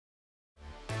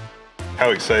How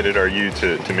excited are you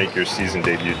to make your season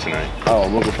debut tonight? Oh,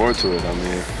 I'm looking forward to it. I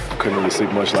mean, couldn't really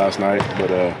sleep much last night, but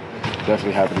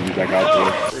definitely happy to be back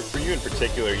out there. For you in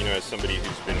particular, you know, as somebody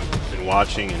who's been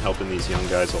watching and helping these young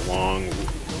guys along,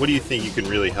 what do you think you can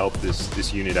really help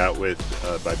this unit out with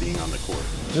by being on the court?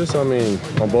 Just, I mean,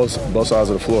 on both sides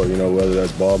of the floor, you know, whether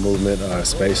that's ball movement,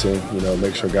 spacing, you know,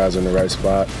 make sure guys are in the right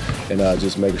spot, and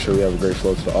just making sure we have a great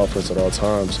flow to the offense at all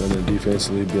times, and then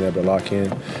defensively being able to lock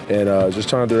in, and just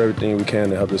trying to do everything we can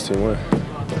to help this team win.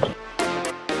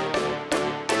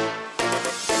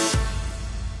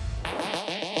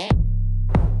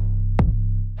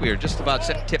 We are just about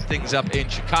set to tip things up in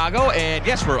Chicago, and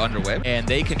yes, we're underway, and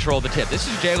they control the tip. This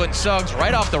is Jalen Suggs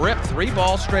right off the rip, 3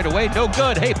 balls straight away, no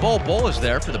good. Hey, Bull is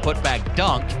there for the putback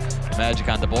dunk. Magic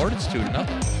on the board, it's 2-0.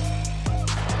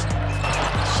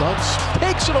 Suggs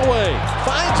takes it away,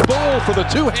 finds Bull for the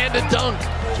two-handed dunk.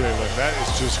 Jalen, that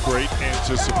is just great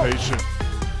anticipation.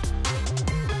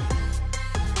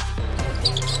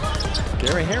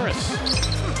 Gary Harris,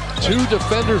 2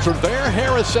 defenders are there.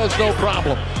 Harris says no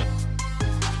problem.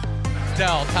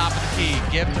 Wendell, top of the key,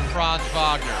 give to Franz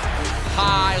Wagner.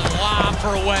 High lob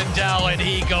for Wendell, and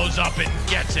he goes up and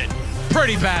gets it.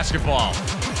 Pretty basketball.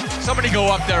 Somebody go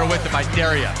up there with him, I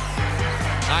dare you.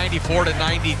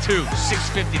 94-92,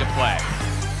 6:50 to play.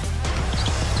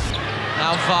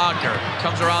 Now Wagner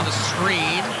comes around the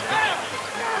screen.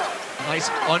 Nice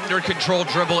under control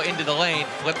dribble into the lane,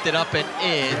 flipped it up and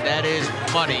in. That is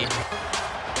money.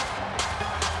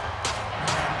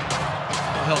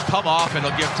 He'll come off and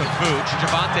he'll give to Vooch.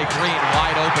 Javonte Green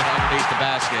wide open underneath the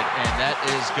basket, and that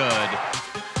is good.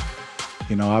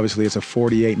 You know, obviously it's a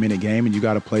 48-minute game, and you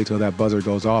got to play till that buzzer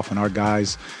goes off. And our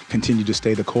guys continue to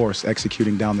stay the course,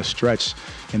 executing down the stretch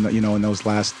in the, in those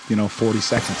last 40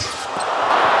 seconds.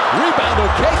 Rebound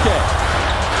Okeke.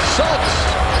 Suggs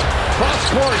cross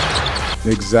court.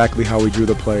 Exactly how we drew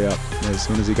the play up. As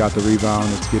soon as he got the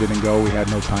rebound, let's get it and go. We had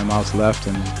no timeouts left,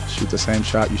 and shoot the same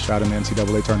shot you shot in the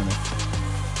NCAA tournament.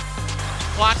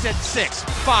 Clock's at 6,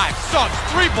 5, Suggs,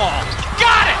 3 ball.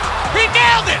 Got it! He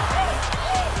nailed it!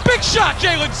 Big shot,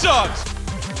 Jalen Suggs.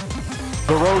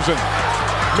 DeRozan,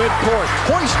 midcourt,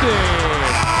 hoisting.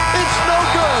 It's no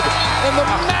good, and the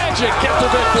Magic get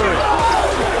the victory.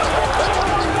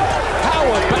 How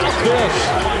about this?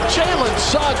 Jalen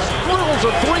Suggs drills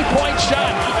a 3-point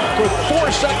shot with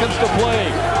 4 seconds to play,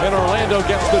 and Orlando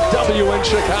gets the W in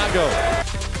Chicago.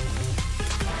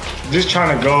 Just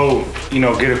trying to go,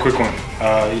 get a quick one.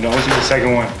 Once you get the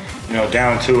second one,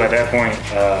 down 2 at that point,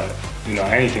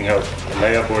 anything helps. A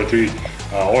layup or a 3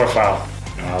 or a foul.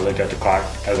 I looked at the clock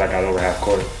as I got over half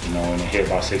court, and it hit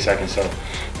about 6 seconds. So,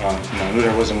 I knew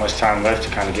there wasn't much time left to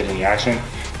kind of get any action.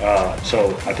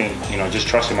 So I think, just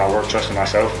trusting my work, trusting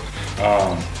myself,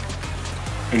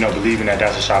 believing that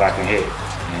that's a shot I can hit.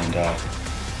 And,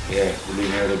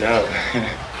 believing in the dub.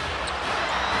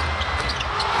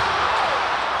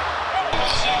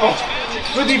 Oh,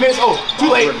 good defense. Oh, too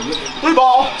late. 3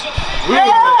 ball. Hey!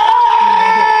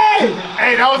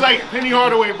 Hey, that was like Penny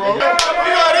Hardaway, bro.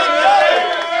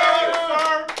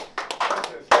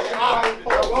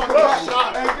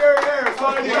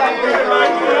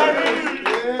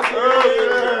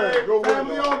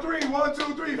 Family on 3. 1,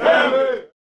 2, 3. Family.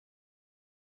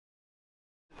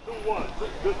 2-1.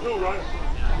 Good 2, right?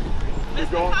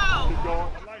 Keep going. Keep going.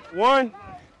 1.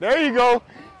 There you go.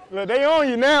 Look, they on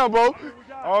you now, bro.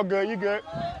 All good, you good.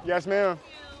 Yes, ma'am.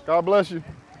 God bless you.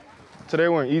 Today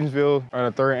we're in Eatonville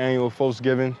at the 3rd annual Folks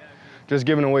Giving. Just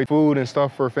giving away food and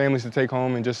stuff for families to take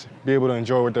home and just be able to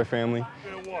enjoy with their family.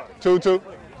 2-2.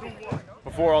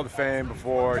 Before all the fame,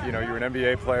 before you were an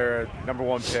NBA player,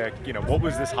 #1 pick, what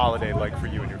was this holiday like for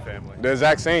you and your family? The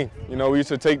exact same. We used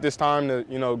to take this time to,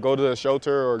 go to a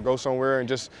shelter or go somewhere and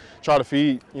just try to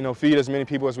feed as many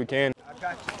people as we can.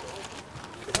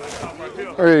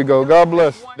 There you go. God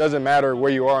bless. Doesn't matter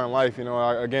where you are in life.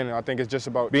 Again, I think it's just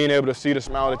about being able to see the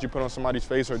smile that you put on somebody's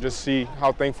face, or just see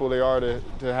how thankful they are to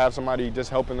have somebody just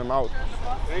helping them out.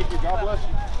 Thank you. God bless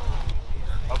you.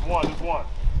 That's 1. That's 1.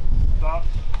 Stop.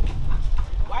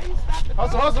 Why you stopping?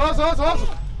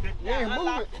 Hustle. Yeah, move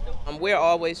it. We're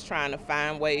always trying to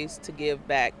find ways to give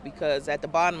back, because at the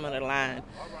bottom of the line,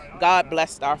 God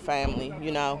blessed our family,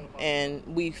 and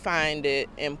we find it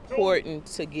important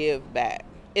to give back.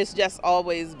 It's just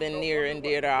always been near and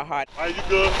dear to our heart. Are you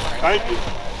good? Thank you.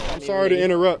 I'm sorry to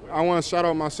interrupt. I want to shout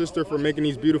out my sister for making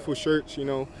these beautiful shirts.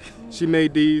 She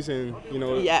made these, and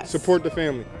yes. Support the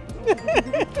family.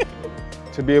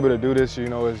 To be able to do this,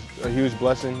 is a huge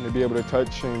blessing, to be able to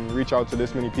touch and reach out to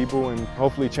this many people and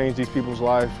hopefully change these people's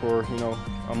lives for,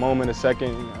 a moment, a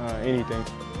second, anything.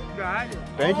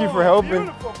 Thank you for helping.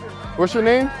 What's your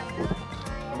name?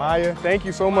 Maya, thank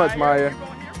you so much, Maya.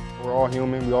 We're all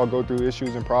human. We all go through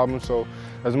issues and problems. So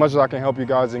as much as I can help you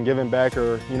guys in giving back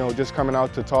or, just coming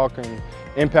out to talk and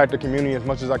impact the community as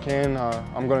much as I can,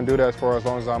 I'm going to do that for as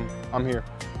long as I'm here.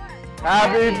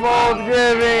 Happy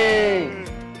Thanksgiving!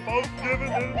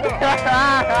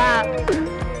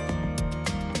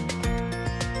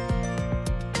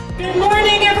 Good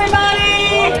morning,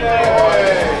 everybody!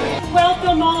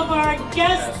 Welcome all of our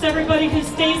guests, everybody who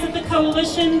stays at the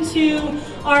Coalition, to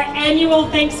our annual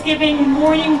Thanksgiving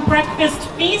morning breakfast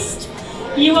feast.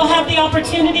 You will have the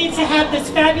opportunity to have this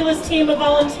fabulous team of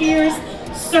volunteers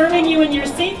serving you in your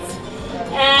seats,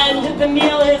 and the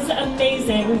meal is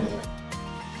amazing.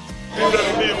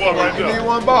 You need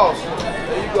one boss.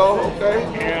 There you go, okay.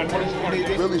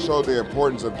 It really showed the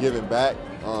importance of giving back,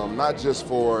 not just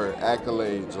for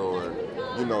accolades or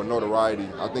notoriety.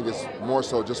 I think it's more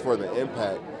so just for the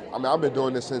impact. I mean, I've been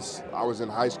doing this since I was in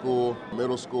high school,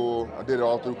 middle school. I did it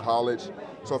all through college.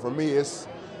 So for me, it's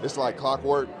like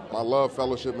clockwork. I love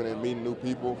fellowshipping and meeting new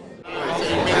people. I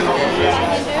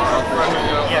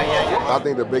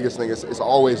think the biggest thing is it's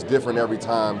always different every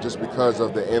time just because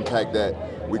of the impact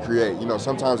that we create.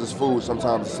 Sometimes it's food,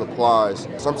 sometimes it's supplies,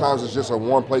 sometimes it's just a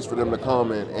warm place for them to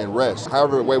come and rest.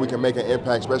 However way we can make an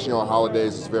impact, especially on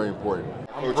holidays, is very important.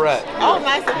 I'm Brett. Oh,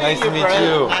 nice to meet you, Brett.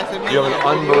 Nice to meet you. You have an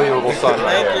unbelievable son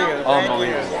right here.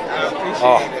 Unbelievable.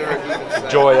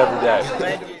 Joy every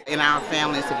day. In our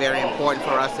family, it's very important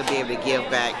for us to be able to give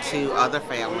back to other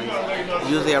families.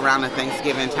 Usually around the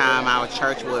Thanksgiving time, our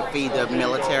church would feed the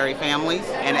military families,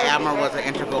 and Admiral was an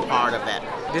integral part of that.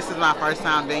 This is my first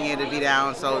time being able to be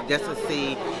down, so just to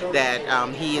see that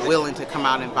he is willing to come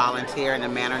out and volunteer in the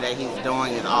manner that he's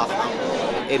doing is awesome.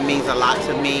 It means a lot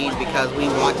to me because we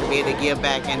want to be able to give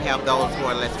back and help those who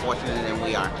are less fortunate than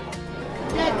we are.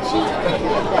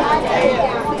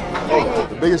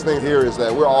 The biggest thing here is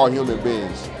that we're all human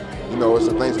beings. It's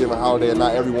a Thanksgiving holiday and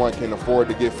not everyone can afford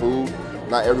to get food.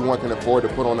 Not everyone can afford to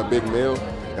put on a big meal.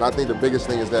 And I think the biggest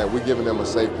thing is that we're giving them a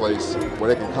safe place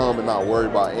where they can come and not worry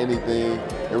about anything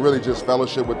and really just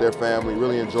fellowship with their family,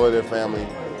 really enjoy their family,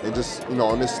 and just,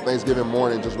 on this Thanksgiving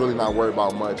morning, just really not worry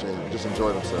about much and just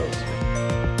enjoy themselves.